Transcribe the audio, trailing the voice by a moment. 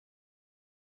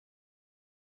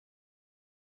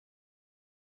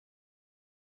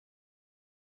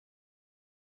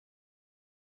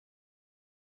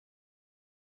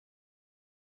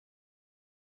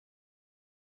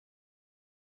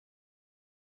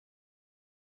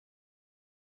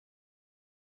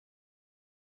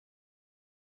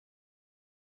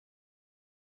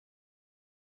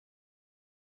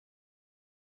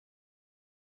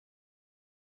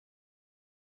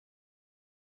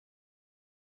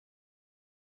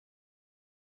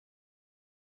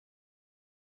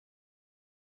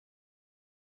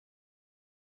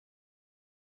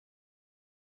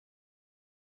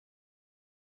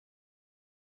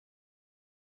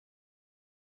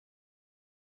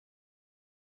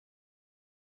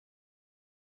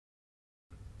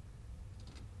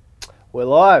We're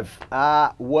live.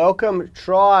 Welcome,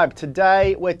 tribe.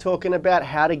 Today we're talking about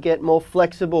how to get more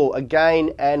flexible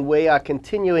again, and we are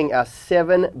continuing our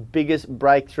 7 biggest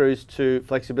breakthroughs to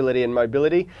flexibility and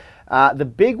mobility. The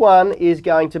big one is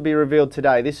going to be revealed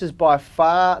today. This is by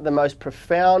far the most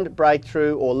profound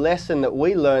breakthrough or lesson that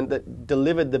we learned that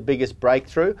delivered the biggest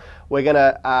breakthrough. We're going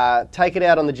to take it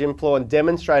out on the gym floor and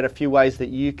demonstrate a few ways that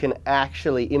you can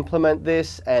actually implement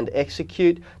this and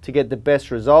execute to get the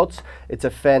best results. It's a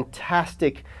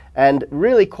fantastic and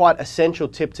really quite essential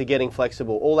tip to getting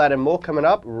flexible. All that and more coming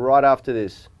up right after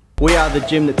this. We are the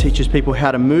gym that teaches people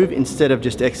how to move instead of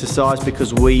just exercise,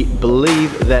 because we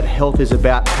believe that health is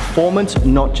about performance,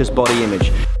 not just body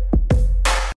image.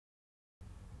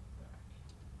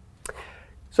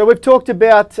 So we've talked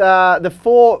about the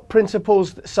 4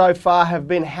 principles so far have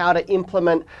been how to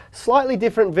implement slightly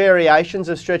different variations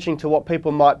of stretching to what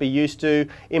people might be used to,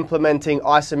 implementing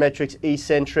isometrics,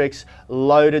 eccentrics,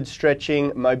 loaded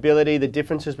stretching, mobility, the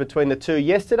differences between the two.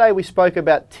 Yesterday we spoke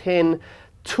about 10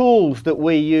 tools that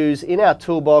we use in our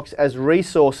toolbox as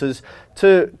resources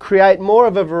to create more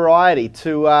of a variety,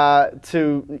 to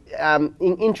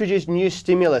introduce new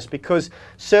stimulus, because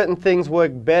certain things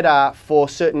work better for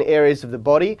certain areas of the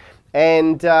body.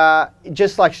 And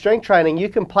just like strength training, you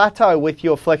can plateau with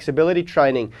your flexibility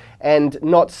training and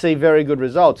not see very good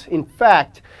results. In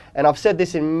fact, and I've said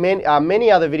this in many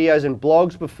other videos and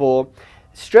blogs before,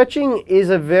 stretching is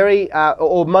a very,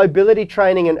 or mobility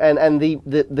training and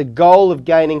the goal of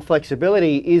gaining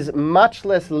flexibility is much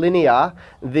less linear,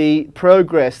 the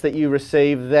progress that you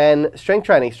receive, than strength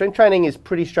training. Strength training is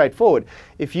pretty straightforward.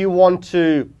 If you want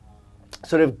to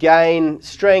sort of gain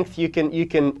strength, you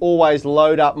can always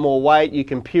load up more weight. You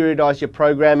can periodize your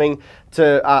programming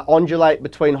to undulate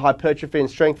between hypertrophy and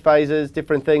strength phases,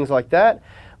 different things like that.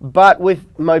 But with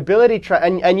mobility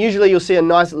training, and usually you'll see a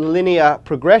nice linear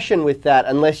progression with that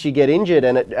unless you get injured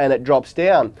and it drops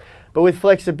down. But with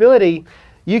flexibility,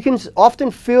 you can often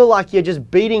feel like you're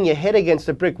just beating your head against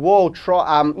a brick wall,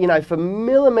 for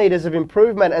millimeters of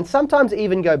improvement, and sometimes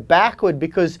even go backward,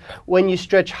 because when you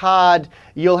stretch hard,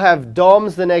 you'll have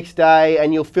DOMs the next day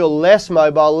and you'll feel less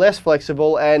mobile, less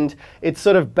flexible, and it's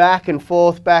sort of back and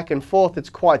forth, back and forth. It's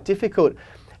quite difficult.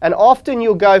 And often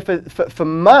you'll go for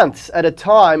months at a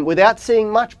time without seeing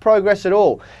much progress at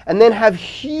all, and then have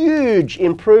huge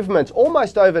improvements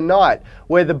almost overnight,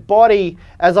 where the body,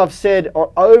 as I've said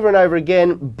over and over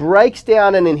again, breaks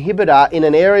down an inhibitor in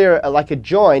an area like a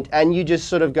joint, and you just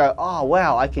sort of go, oh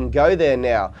wow, I can go there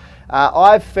now.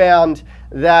 I've found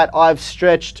that I've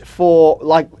stretched for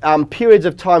periods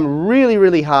of time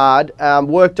really hard,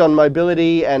 worked on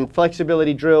mobility and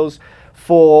flexibility drills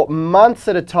for months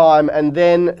at a time, and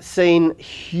then seen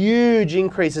huge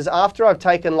increases after I've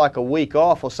taken like a week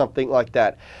off or something like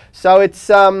that. So I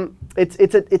think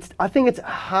it's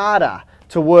harder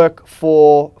to work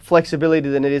for flexibility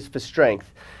than it is for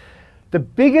strength. The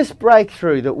biggest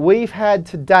breakthrough that we've had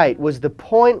to date was the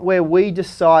point where we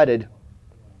decided,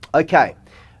 okay,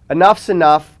 enough's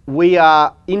enough. We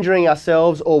are injuring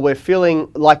ourselves, or we're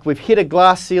feeling like we've hit a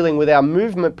glass ceiling with our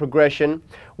movement progression.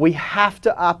 We have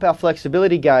to up our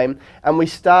flexibility game, and we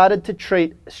started to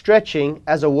treat stretching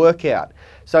as a workout.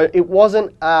 So it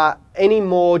wasn't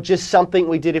anymore just something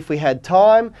we did if we had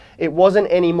time. It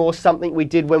wasn't anymore something we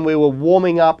did when we were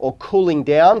warming up or cooling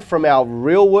down from our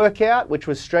real workout, which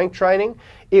was strength training.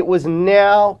 It was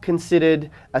now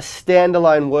considered a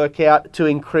standalone workout to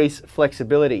increase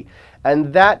flexibility.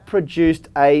 And that produced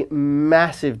a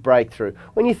massive breakthrough.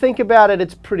 When you think about it,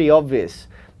 it's pretty obvious.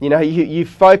 You know, you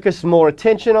focus more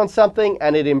attention on something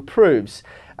and it improves.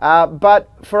 But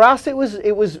for us, it was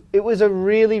a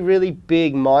really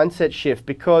big mindset shift,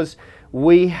 because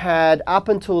we had, up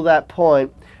until that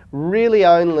point, really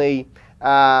only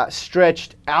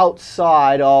stretched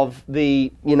outside of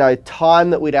the time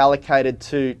that we'd allocated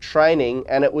to training,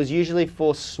 and it was usually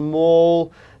for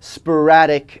small,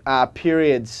 sporadic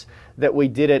periods that we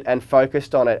did it and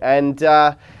focused on it. And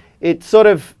it sort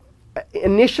of,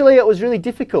 initially it was really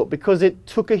difficult, because it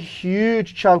took a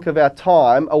huge chunk of our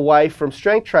time away from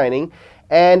strength training,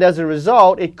 and as a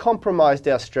result it compromised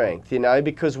our strength,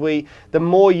 because the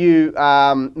more you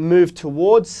move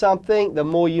towards something, the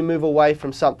more you move away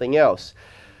from something else.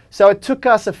 So it took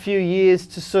us a few years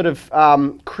to sort of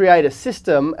create a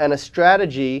system and a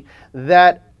strategy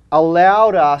that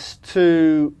allowed us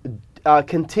to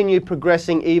continue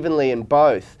progressing evenly in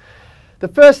both. The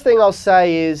first thing I'll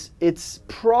say is it's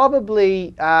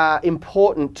probably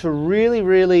important to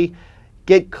really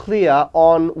get clear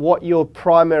on what your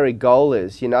primary goal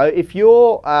is. If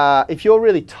you're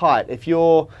really tight, if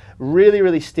you're really,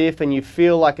 really stiff and you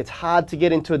feel like it's hard to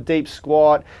get into a deep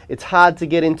squat, it's hard to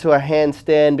get into a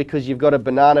handstand because you've got a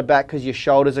banana back because your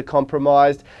shoulders are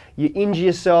compromised, you injure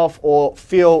yourself or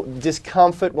feel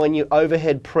discomfort when you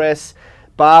overhead press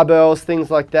barbells, things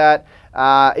like that,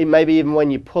 maybe even when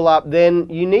you pull up, then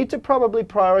you need to probably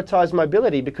prioritize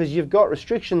mobility because you've got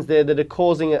restrictions there that are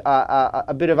causing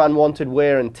a bit of unwanted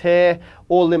wear and tear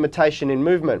or limitation in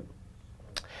movement.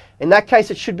 In that case,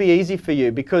 it should be easy for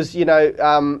you because, you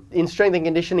know, in strength and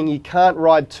conditioning, you can't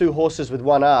ride two horses with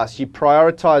one ass. You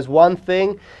prioritize one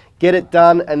thing, get it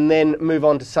done, and then move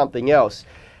on to something else.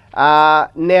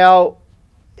 Now,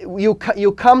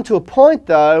 you'll come to a point,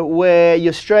 though, where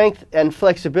your strength and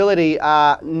flexibility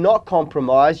are not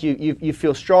compromised. You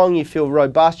feel strong, you feel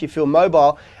robust, you feel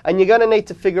mobile, and you're going to need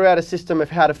to figure out a system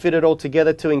of how to fit it all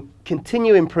together to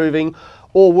continue improving,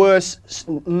 or worse,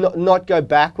 not go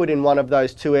backward in one of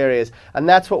those two areas. And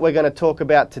that's what we're going to talk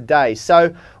about today.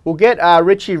 So we'll get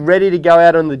Richie ready to go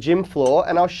out on the gym floor,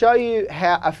 and I'll show you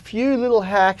how a few little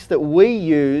hacks that we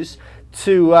use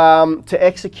to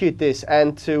execute this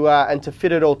and to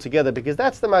fit it all together, because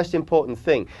that's the most important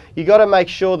thing. You got to make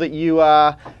sure that you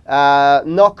are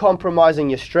not compromising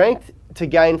your strength to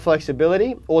gain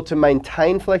flexibility or to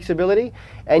maintain flexibility,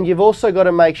 and you've also got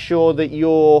to make sure that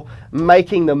you're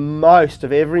making the most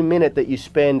of every minute that you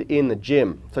spend in the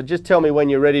gym. So just tell me when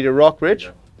you're ready to rock, Rich.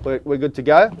 We're good to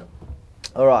go?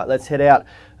 All right, let's head out.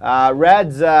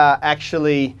 Rad's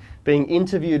actually being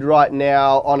interviewed right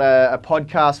now on a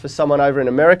podcast for someone over in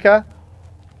America.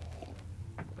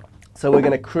 So we're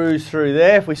going to cruise through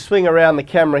there. If we swing around the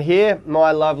camera here,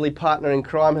 my lovely partner in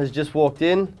crime has just walked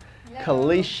in.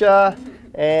 Kalisha,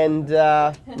 and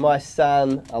my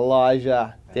son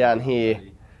Elijah down here.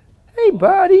 Hey,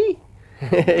 buddy.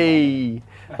 Hey.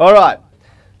 All right,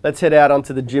 let's head out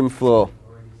onto the gym floor.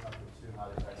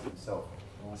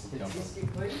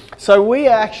 So we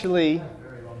actually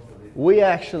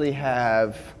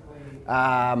have,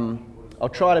 I'll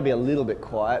try to be a little bit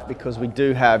quiet because we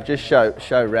do have, just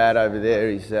show Rad over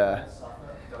there,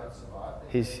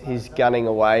 he's gunning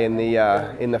away in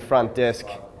the front desk.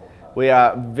 We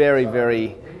are very,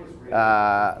 very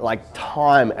like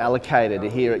time allocated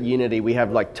here at Unity. We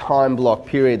have like time block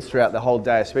periods throughout the whole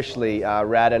day, especially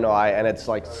Rad and I, and it's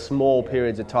like small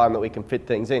periods of time that we can fit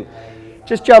things in.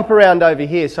 Just jump around over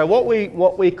here. So what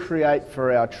we create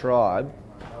for our tribe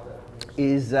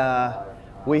is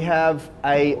we have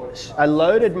a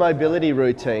loaded mobility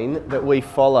routine that we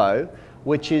follow,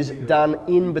 which is done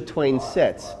in between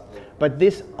sets. But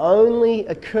this only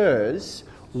occurs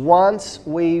once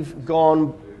we've hit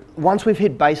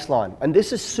baseline, and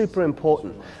this is super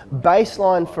important.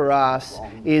 Baseline for us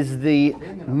is the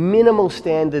minimal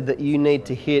standard that you need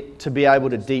to hit to be able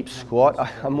to deep squat.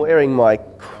 I'm wearing my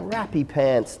crappy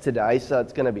pants today, so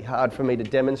it's going to be hard for me to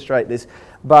demonstrate this,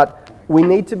 but we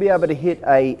need to be able to hit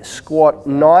a squat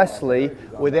nicely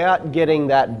without getting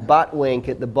that butt wink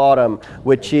at the bottom,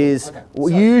 which is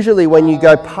usually when you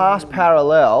go past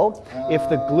parallel, if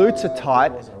the glutes are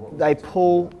tight, they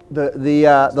pull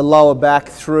the lower back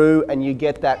through and you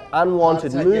get that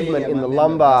unwanted movement in the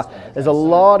lumbar. There's a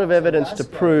lot of evidence to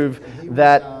prove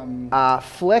that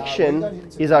flexion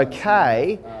is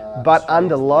okay, but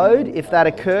under load, if that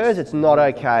occurs, it's not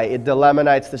okay. It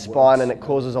delaminates the spine and it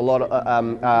causes a lot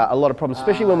of problems,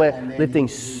 especially when we're lifting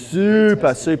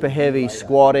super heavy,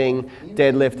 squatting,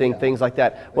 deadlifting, things like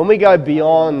that. When we go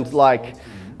beyond, like,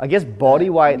 I guess body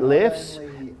weight lifts,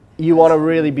 you want to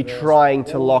really be trying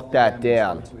to lock that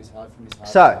down.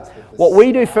 So what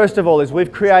we do first of all is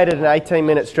we've created an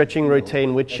 18-minute stretching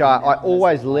routine, which I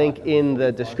always link in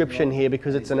the description here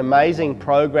because it's an amazing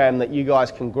program that you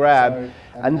guys can grab,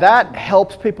 and that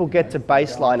helps people get to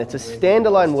baseline. It's a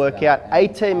standalone workout,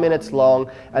 18 minutes long,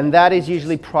 and that is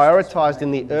usually prioritized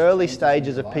in the early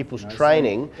stages of people's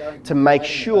training to make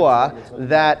sure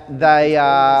that they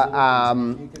are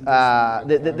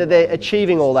that they're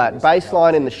achieving all that.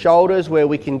 Baseline in the shoulders, where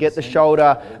we can get the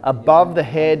shoulder above the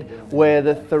head, where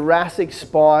the thoracic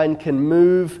spine can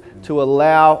move to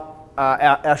allow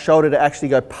our shoulder to actually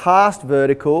go past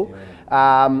vertical,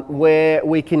 where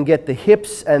we can get the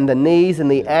hips and the knees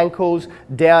and the ankles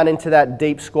down into that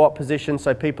deep squat position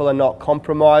so people are not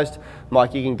compromised.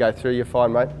 Mike, you can go through, you're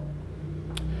fine, mate.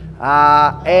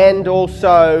 And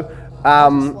also,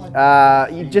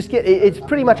 you just get, it's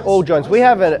pretty much all joints. We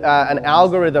have an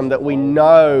algorithm that we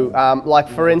know, like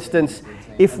for instance,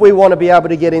 if we want to be able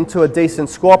to get into a decent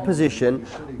squat position,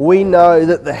 we know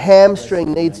that the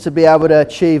hamstring needs to be able to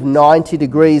achieve 90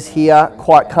 degrees here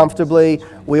quite comfortably.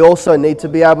 We also need to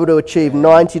be able to achieve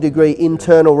 90-degree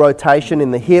internal rotation in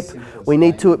the hip. We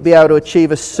need to be able to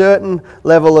achieve a certain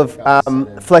level of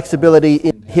flexibility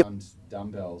in hip.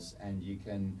 Dumbbells, and you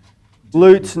can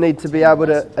glutes need to be able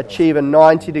to achieve a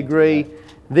 90-degree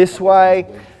this way,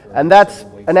 and that's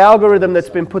an algorithm that's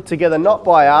been put together not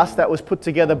by us, that was put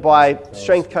together by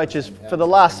strength coaches for the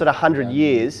last sort of 100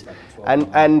 years,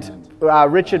 and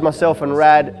Richard, myself and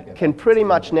Rad can pretty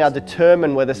much now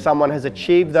determine whether someone has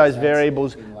achieved those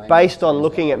variables based on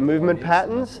looking at movement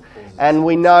patterns. And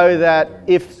we know that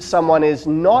if someone is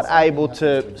not able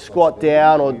to squat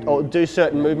down or do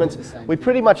certain movements, we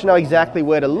pretty much know exactly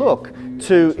where to look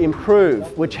to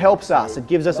improve, which helps us. It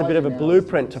gives us a bit of a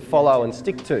blueprint to follow and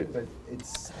stick to.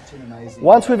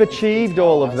 Once we've achieved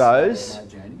all of those,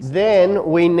 then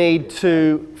we need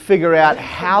to figure out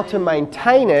how to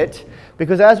maintain it,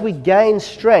 because as we gain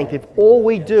strength, if all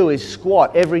we do is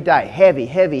squat every day, heavy,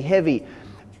 heavy, heavy,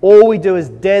 all we do is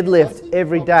deadlift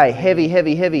every day, heavy,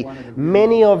 heavy, heavy.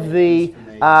 Many of the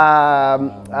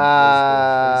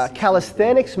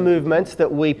calisthenics movements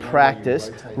that we practice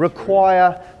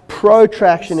require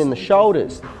protraction in the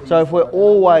shoulders. So if we're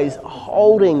always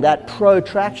holding that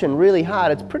protraction really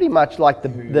hard, it's pretty much like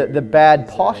the bad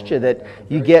posture that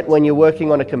you get when you're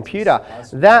working on a computer.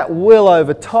 That will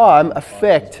over time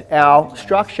affect our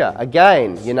structure.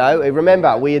 Again, you know,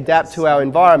 remember, we adapt to our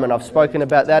environment. I've spoken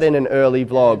about that in an early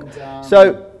vlog.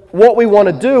 So what we want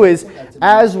to do is,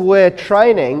 as we're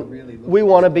training, we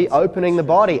want to be opening the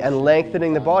body and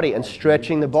lengthening the body and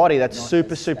stretching the body. That's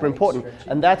super, super important.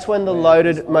 And that's when the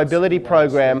loaded mobility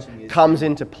program comes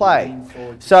into play.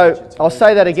 So I'll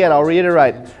say that again, I'll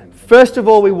reiterate. First of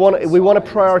all, we want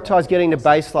to prioritize getting to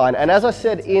baseline. And as I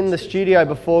said in the studio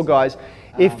before, guys,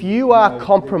 if you are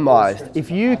compromised, if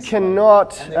you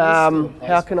cannot,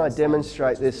 how can I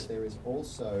demonstrate this? There is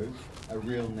also a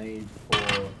real need for,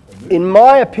 in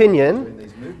my opinion,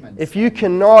 if you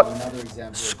cannot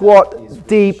squat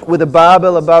deep with a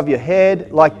barbell above your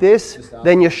head like this,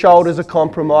 then your shoulders are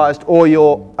compromised or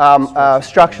your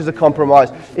structures are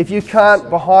compromised. If you can't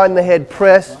behind the head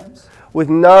press with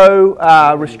no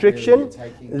restriction,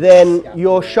 then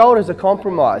your shoulders are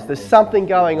compromised. There's something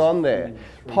going on there,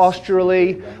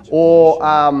 posturally or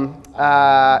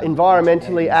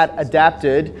environmentally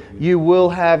adapted. You will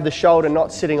have the shoulder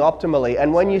not sitting optimally,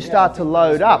 and when you start to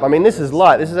load up, I mean, this is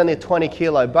light, this is only a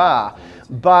 20-kilo bar,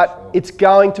 but it's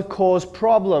going to cause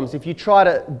problems. If you try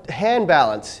to hand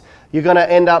balance, you're going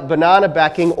to end up banana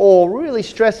backing or really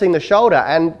stressing the shoulder,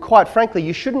 and quite frankly,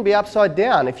 you shouldn't be upside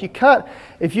down. If you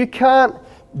can't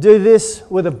do this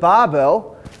with a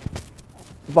barbell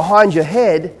behind your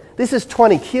head, this is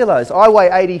 20 kilos. I weigh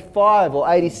 85 or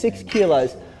 86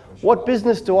 kilos. What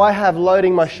business do I have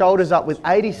loading my shoulders up with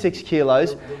 86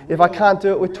 kilos if I can't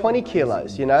do it with 20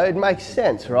 kilos? You know, it makes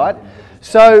sense, right?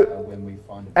 So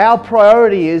our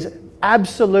priority is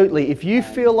absolutely, if you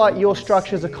feel like your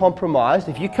structures are compromised,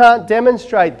 if you can't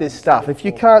demonstrate this stuff, if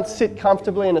you can't sit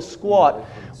comfortably in a squat,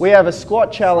 we have a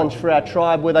squat challenge for our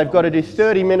tribe where they've got to do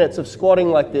 30 minutes of squatting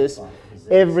like this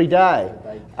every day.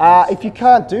 If you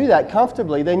can't do that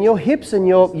comfortably, then your hips and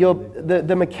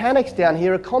the mechanics down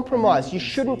here are compromised. You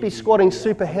shouldn't be squatting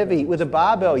super heavy with a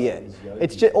barbell yet.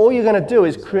 It's just, all you're going to do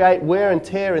is create wear and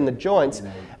tear in the joints,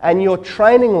 and your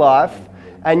training life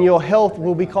and your health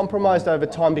will be compromised over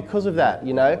time because of that,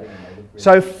 you know.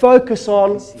 So focus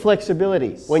on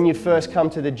flexibility when you first come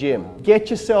to the gym. Get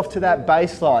yourself to that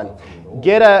baseline.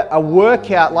 Get a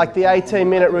workout like the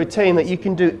 18-minute routine that you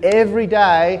can do every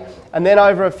day, and then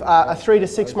over a 3 to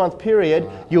 6 month period,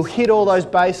 you'll hit all those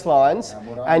baselines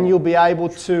and you'll be able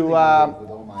to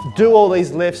do all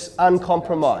these lifts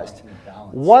uncompromised.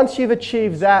 Once you've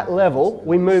achieved that level,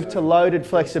 we move to loaded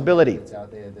flexibility.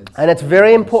 And it's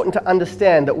very important to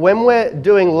understand that when we're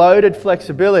doing loaded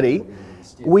flexibility,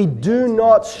 we do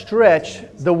not stretch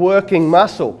the working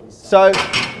muscle. So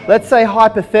let's say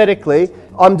hypothetically,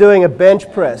 I'm doing a bench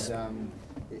press,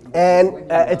 and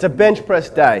it's a bench press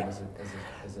day.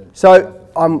 So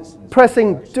I'm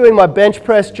doing my bench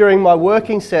press during my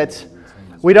working sets.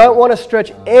 We don't want to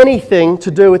stretch anything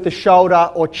to do with the shoulder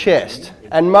or chest.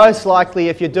 And most likely,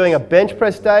 if you're doing a bench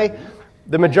press day,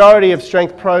 the majority of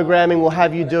strength programming will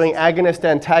have you doing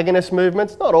agonist-antagonist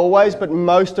movements. Not always, but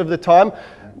most of the time,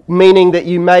 meaning that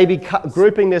you may be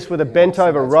grouping this with a bent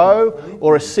over row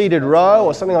or a seated row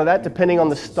or something like that, depending on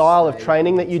the style of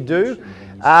training that you do.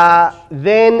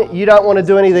 Then you don't want to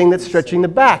do anything that's stretching the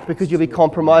back because you'll be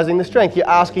compromising the strength. You're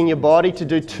asking your body to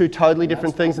do two totally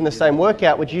different things in the same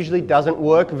workout, which usually doesn't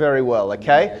work very well,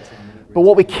 okay? But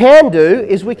what we can do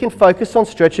is we can focus on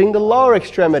stretching the lower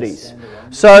extremities.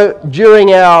 So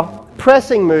during our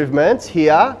pressing movements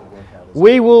here,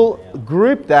 we will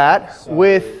group that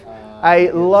with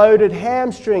a loaded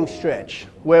hamstring stretch,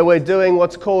 where we're doing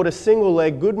what's called a single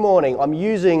leg good morning. I'm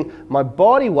using my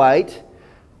body weight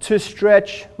to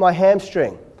stretch my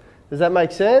hamstring. Does that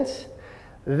make sense?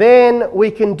 Then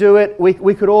we can do it, we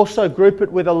could also group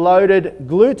it with a loaded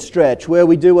glute stretch, where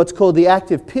we do what's called the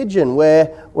active pigeon,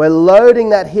 where we're loading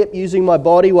that hip using my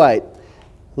body weight.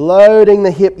 Loading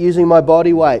the hip using my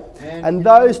body weight. And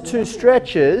those two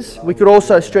stretches, we could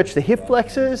also stretch the hip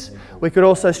flexors, we could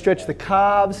also stretch the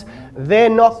calves. They're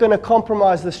not going to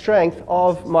compromise the strength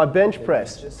of my bench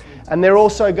press. And they're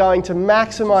also going to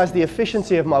maximize the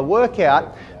efficiency of my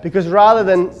workout, because rather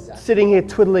than sitting here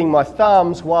twiddling my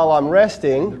thumbs while I'm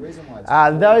resting,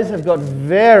 those have got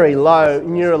very low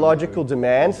neurological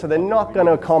demand, so they're not going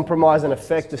to compromise and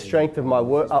affect the strength of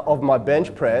my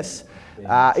bench press.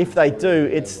 If they do,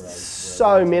 it's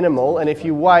so minimal, and if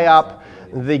you weigh up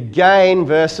the gain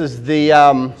versus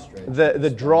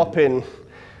the drop in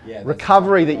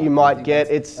recovery that you might get,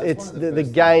 the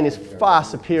gain is far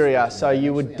superior, so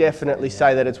you would definitely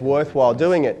say that it's worthwhile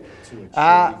doing it.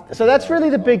 So that's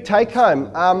really the big take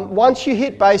home. Once you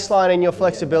hit baseline in your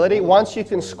flexibility, once you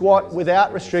can squat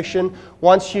without restriction,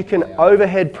 once you can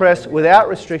overhead press without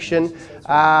restriction,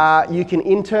 you can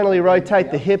internally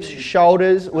rotate the hips,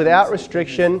 shoulders without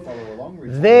restriction,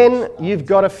 then you've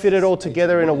got to fit it all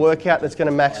together in a workout that's going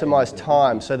to maximize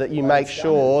time, so that you make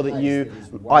sure that you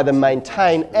either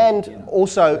maintain and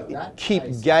also keep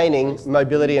gaining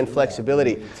mobility and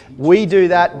flexibility. We do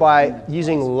that by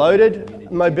using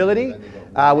loaded mobility,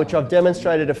 which I've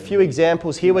demonstrated a few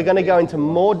examples here. We're going to go into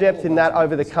more depth in that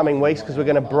over the coming weeks, because we're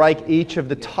going to break each of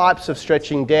the types of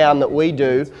stretching down that we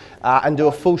do and do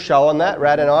a full show on that,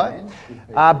 Rad and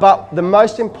I. But the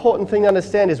most important thing to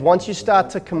understand is once you start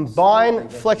to combine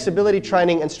flexibility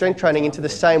training and strength training into the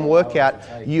same workout,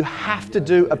 you have to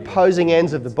do opposing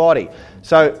ends of the body.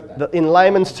 So in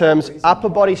layman's terms, upper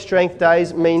body strength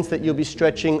days means that you'll be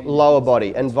stretching lower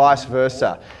body, and vice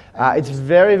versa. It's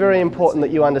very, very important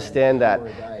that you understand that.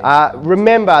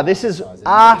 Remember, this is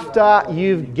after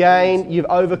you've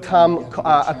overcome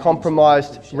a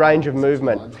compromised range of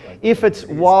movement. If it's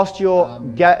whilst you're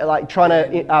trying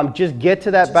to just get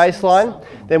to that baseline,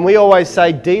 then we always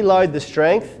say deload the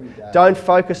strength. Don't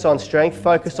focus on strength,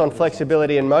 focus on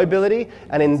flexibility and mobility.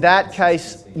 And in that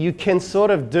case, you can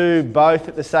sort of do both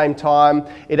at the same time.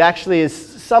 It actually is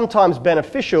sometimes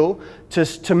beneficial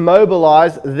to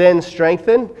mobilize, then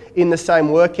strengthen in the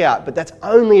same workout. But that's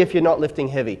only if you're not lifting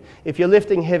heavy. If you're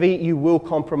lifting heavy, you will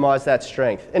compromise that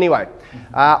strength. Anyway,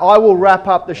 I will wrap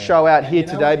up the show out here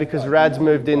today, because Rad's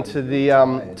moved into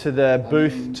the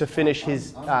booth to finish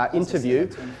his interview.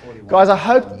 Guys, I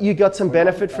hope you got some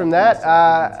benefit from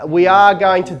that. We are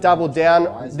going to double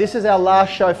down. This is our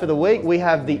last show for the week. We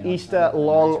have the Easter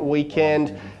long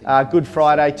weekend, Good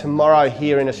Friday tomorrow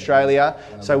here in Australia.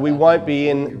 So we won't be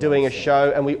in doing a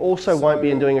show, and we also won't be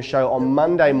in doing a show on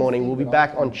Monday morning. We'll be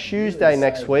back on Tuesday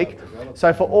next week.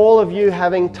 So for all of you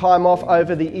having time off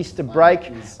over the Easter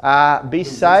break, be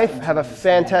safe, have a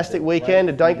fantastic weekend,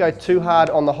 and don't go too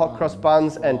hard on the hot cross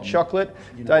buns and chocolate.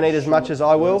 Don't eat as much as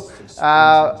I will,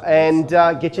 and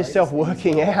get yourself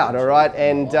working out, all right?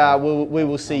 And we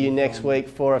will see you next week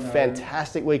for a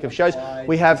fantastic week of shows.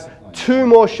 We have 2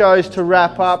 more shows to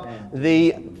wrap up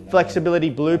the Flexibility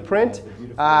Blueprint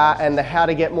and the How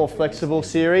to Get More Flexible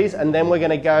series, and then we're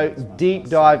going to go deep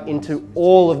dive into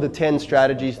all of the 10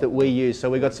 strategies that we use. So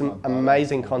we've got some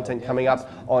amazing content coming up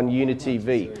on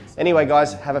UniTV. Anyway,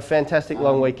 guys, have a fantastic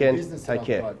long weekend. Take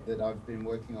care. That I've been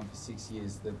working on for 6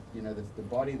 years, the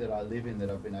body that I live in, that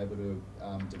I've been able to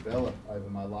develop over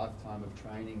my lifetime of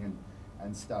training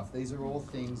and stuff. These are all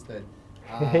things that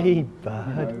hey,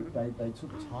 bud. They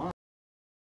took time.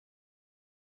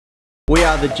 We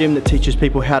are the gym that teaches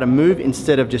people how to move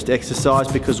instead of just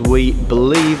exercise, because we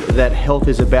believe that health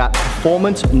is about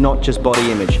performance, not just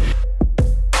body image.